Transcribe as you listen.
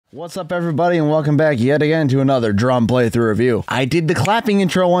What's up, everybody, and welcome back yet again to another drum playthrough review. I did the clapping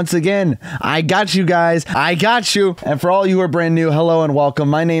intro once again. I got you guys. I got you. And for all you who are brand new, hello and welcome.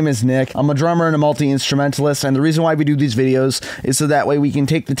 My name is Nick. I'm a drummer and a multi-instrumentalist, and the reason why we do these videos is so that way we can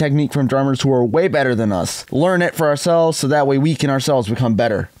take the technique from drummers who are way better than us, learn it for ourselves, so that way we can ourselves become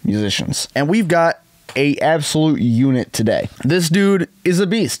better musicians. And we've got a absolute unit today. This dude is a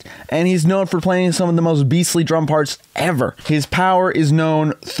beast, and he's known for playing some of the most beastly drum parts ever. His power is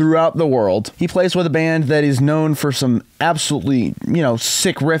known throughout the world. He plays with a band that is known for some absolutely,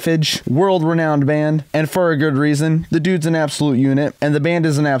 sick riffage, world-renowned band, and for a good reason. The dude's an absolute unit, and the band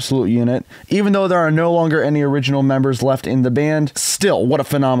is an absolute unit. Even though there are no longer any original members left in the band, still, what a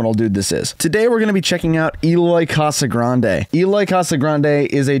phenomenal dude this is. Today, we're going to be checking out Eloy Casagrande. Eloy Casagrande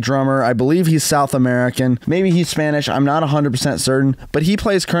is a drummer. I believe he's South American. Maybe he's Spanish. I'm not 100% certain, but he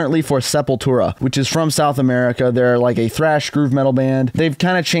plays currently for Sepultura, which is from South America. They're like a thrash groove metal band. They've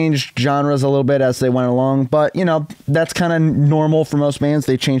kind of changed genres a little bit as they went along, but, that's kind of normal for most bands.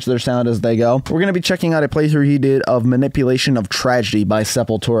 They change their sound as they go. We're going to be checking out a playthrough he did of Manipulation of Tragedy by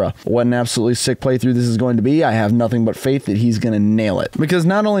Sepultura. What an absolutely sick playthrough this is going to be. I have nothing but faith that he's going to nail it. Because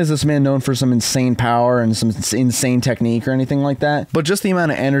not only is this man known for some insane power and some insane technique or anything like that, but just the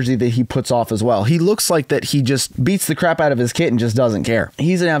amount of energy that he puts off as well. He looks like that he just beats the crap out of his kit and just doesn't care.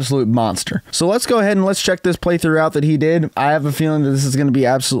 He's an absolute monster. So let's go ahead and let's check this playthrough out that he did. I have a feeling that this is going to be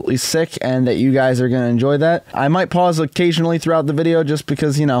absolutely sick and that you guys are going to enjoy that. I might pause occasionally throughout the video just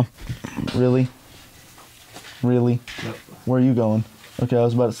because, really? Yep. Where are you going? Okay, I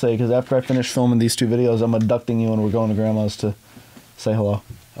was about to say, because after I finish filming these two videos, I'm abducting you and we're going to Grandma's to say hello.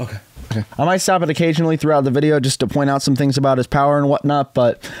 Okay. I might stop it occasionally throughout the video just to point out some things about his power and whatnot,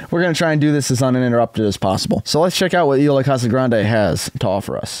 but we're going to try and do this as uninterrupted as possible. So let's check out what Eloy Casagrande has to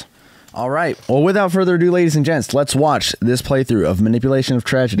offer us. All right. Well, without further ado, ladies and gents, let's watch this playthrough of Manipulation of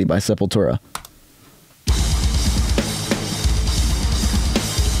Tragedy by Sepultura.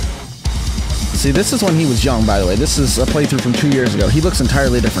 See, this is when he was young, by the way. This is a playthrough from 2 years ago. He looks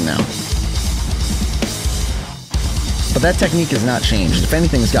entirely different now. But that technique has not changed. If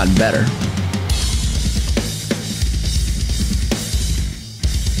anything, it's gotten better.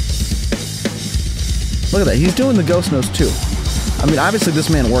 Look at that. He's doing the ghost nose, too. I mean, obviously, this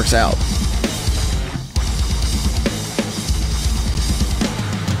man works out.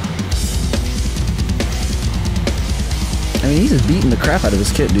 I mean, he's just beating the crap out of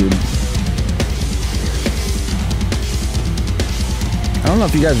his kit, dude. I don't know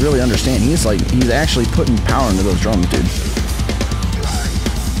if you guys really understand. He's actually putting power into those drums, dude.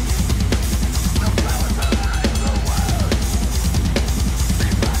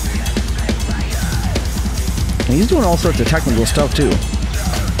 And he's doing all sorts of technical stuff, too.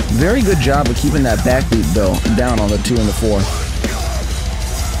 Very good job of keeping that backbeat, though, down on the 2 and the 4.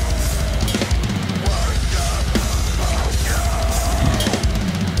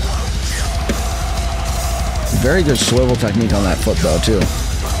 Very good swivel technique on that foot, though, too.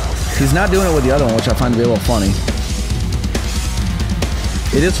 He's not doing it with the other one, which I find to be a little funny.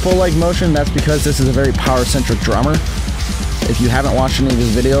 It is full leg motion. That's because this is a very power-centric drummer. If you haven't watched any of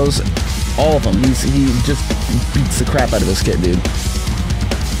his videos, all of them, he just beats the crap out of his kit, dude.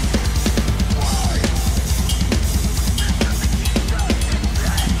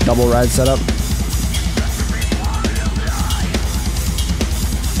 Double ride setup.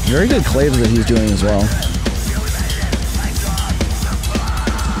 Very good claves that he's doing as well.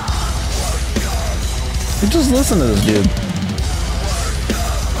 Just listen to this dude.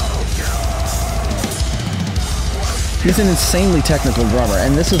 He's an insanely technical drummer,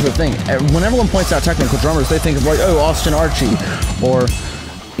 and this is the thing. When everyone points out technical drummers, they think of like, oh, Austin Archie, or,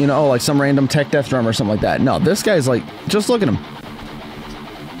 like some random tech death drummer or something like that. No, this guy's like, just look at him.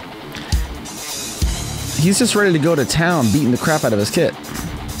 He's just ready to go to town beating the crap out of his kit.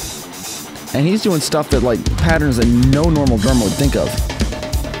 And he's doing stuff that, like, patterns that no normal drummer would think of.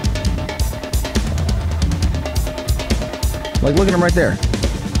 Like, look at him right there.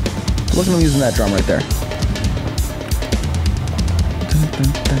 Look at him using that drum right there.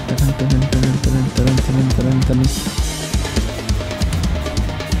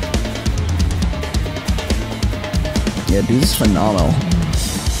 Yeah, dude, this is phenomenal.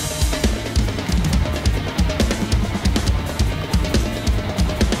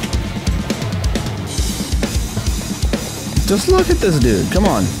 Just look at this dude. Come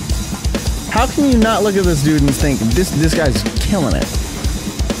on. How can you not look at this dude and think, this guy's killing it?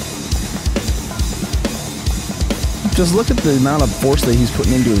 Just look at the amount of force that he's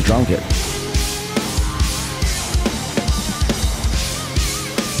putting into his drum kit.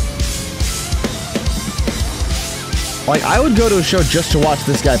 Like, I would go to a show just to watch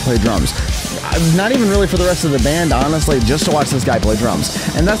this guy play drums. Not even really for the rest of the band, honestly, just to watch this guy play drums.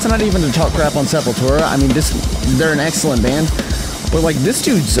 And that's not even to talk crap on Sepultura. I mean, they're an excellent band, but like, this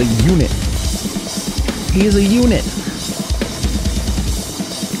dude's a unit. He is a unit.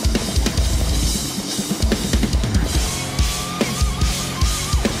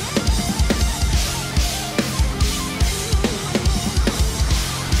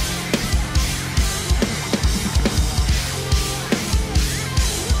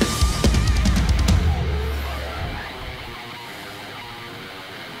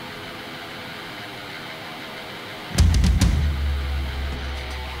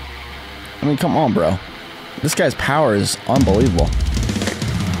 I mean, come on, bro. This guy's power is unbelievable.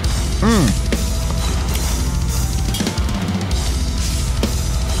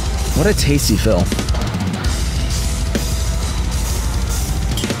 What a tasty fill.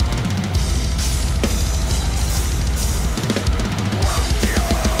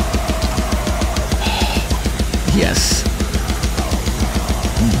 Yes.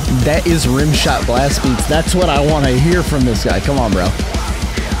 That is rim shot blast beats. That's what I want to hear from this guy. Come on, bro.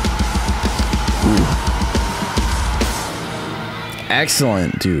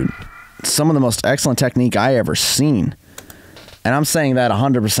 Excellent, dude. Some of the most excellent technique I ever seen. And I'm saying that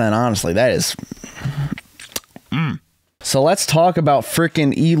 100% honestly. That is... So let's talk about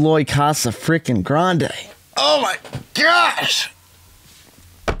frickin' Eloy Casagrande. Oh my gosh!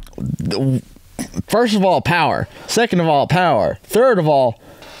 First of all, power. Second of all, power. Third of all,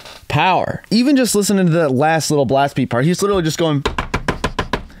 power. Even just listening to that last little blast beat part, he's literally just going...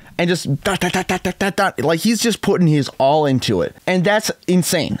 and just dot, dot, dot, dot, dot, dot, dot. Like, he's just putting his all into it. And that's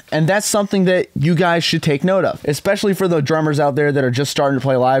insane. And that's something that you guys should take note of, especially for the drummers out there that are just starting to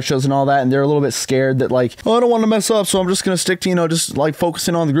play live shows and all that, and they're a little bit scared that, like, oh, I don't want to mess up, so I'm just going to stick to, you know, just like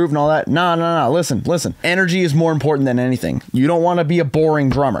focusing on the groove and all that. Nah. Listen. Energy is more important than anything. You don't want to be a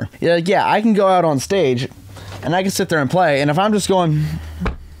boring drummer. You're like, yeah, I can go out on stage and I can sit there and play, and if I'm just going...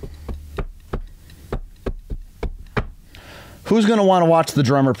 who's going to want to watch the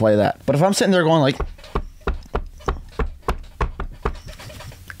drummer play that? But if I'm sitting there going like...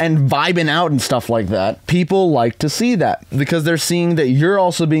 and vibing out and stuff like that, people like to see that because they're seeing that you're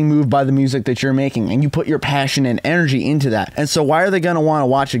also being moved by the music that you're making, and you put your passion and energy into that. And so why are they going to want to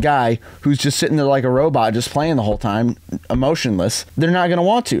watch a guy who's just sitting there like a robot, just playing the whole time, emotionless? They're not going to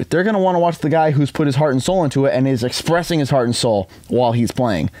want to. They're going to want to watch the guy who's put his heart and soul into it and is expressing his heart and soul while he's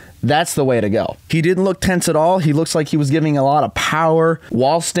playing. That's the way to go. He didn't look tense at all. He looks like he was giving a lot of power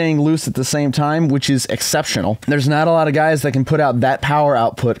while staying loose at the same time, which is exceptional. There's not a lot of guys that can put out that power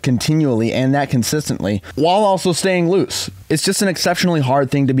output continually and that consistently while also staying loose. It's just an exceptionally hard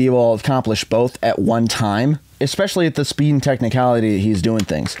thing to be able to accomplish both at one time, especially at the speed and technicality that he's doing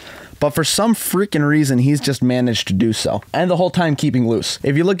things. But for some freaking reason, he's just managed to do so. And the whole time keeping loose.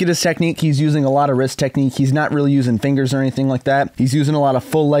 If you look at his technique, he's using a lot of wrist technique. He's not really using fingers or anything like that. He's using a lot of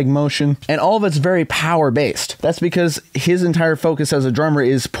full leg motion. And all of it's very power based. That's because his entire focus as a drummer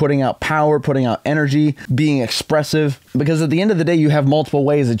is putting out power, putting out energy, being expressive. Because at the end of the day, you have multiple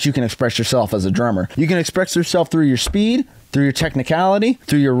ways that you can express yourself as a drummer. You can express yourself through your speed, through your technicality,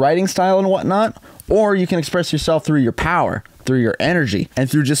 through your writing style and whatnot. Or you can express yourself through your power, through your energy,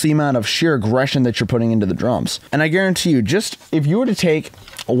 and through just the amount of sheer aggression that you're putting into the drums. And I guarantee you, just if you were to take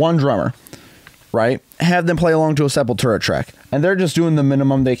one drummer, right, have them play along to a Sepultura track, and they're just doing the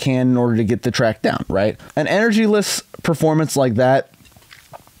minimum they can in order to get the track down, right? An energyless performance like that,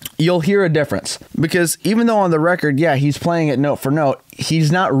 you'll hear a difference. Because even though on the record, yeah, he's playing it note for note,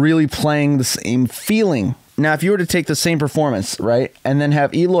 he's not really playing the same feeling. Now, if you were to take the same performance, right, and then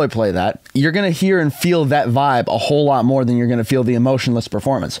have Eloy play that, you're going to hear and feel that vibe a whole lot more than you're going to feel the emotionless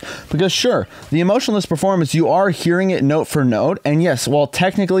performance. Because sure, the emotionless performance, you are hearing it note for note. And yes, while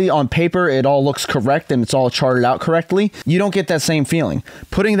technically on paper, it all looks correct and it's all charted out correctly, you don't get that same feeling.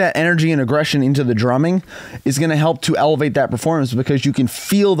 Putting that energy and aggression into the drumming is going to help to elevate that performance because you can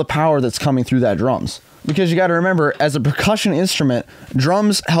feel the power that's coming through that drums. Because you got to remember, as a percussion instrument,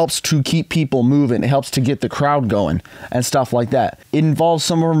 drums helps to keep people moving. It helps to get the crowd going and stuff like that. It involves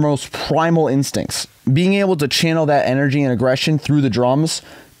some of our most primal instincts. Being able to channel that energy and aggression through the drums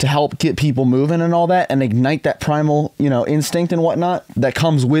to help get people moving and all that and ignite that primal, you know, instinct and whatnot that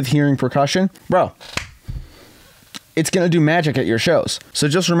comes with hearing percussion. Bro, it's going to do magic at your shows. So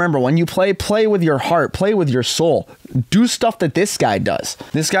just remember, when you play with your heart, play with your soul. Do stuff that this guy does.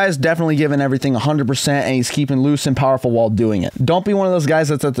 This guy is definitely giving everything 100%, and he's keeping loose and powerful while doing it. Don't be one of those guys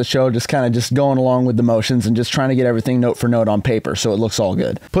that's at the show just kind of just going along with the motions and just trying to get everything note for note on paper so it looks all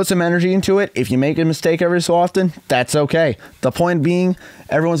good. Put some energy into it. If you make a mistake every so often, that's okay. The point being,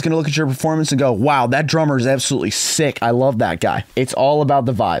 everyone's going to look at your performance and go, wow, that drummer is absolutely sick. I love that guy. It's all about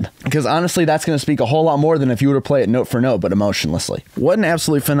the vibe. Because honestly, that's going to speak a whole lot more than if you were to play it note for note, but emotionlessly. What an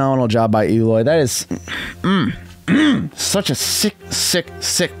absolutely phenomenal job by Eloy. That is... such a sick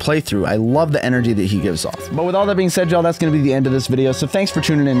playthrough. I love the energy that he gives off. But with all that being said, y'all, that's going to be the end of this video. So thanks for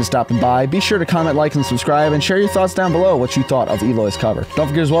tuning in and stopping by. Be sure to comment, like, and subscribe, and share your thoughts down below what you thought of Eloy's cover. Don't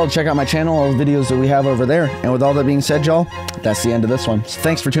forget as well to check out my channel, all the videos that we have over there. And with all that being said, y'all, that's the end of this one. So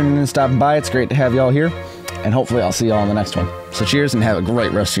thanks for tuning in and stopping by. It's great to have y'all here, and hopefully I'll see y'all on the next one. So cheers and have a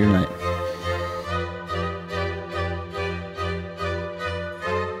great rest of your night.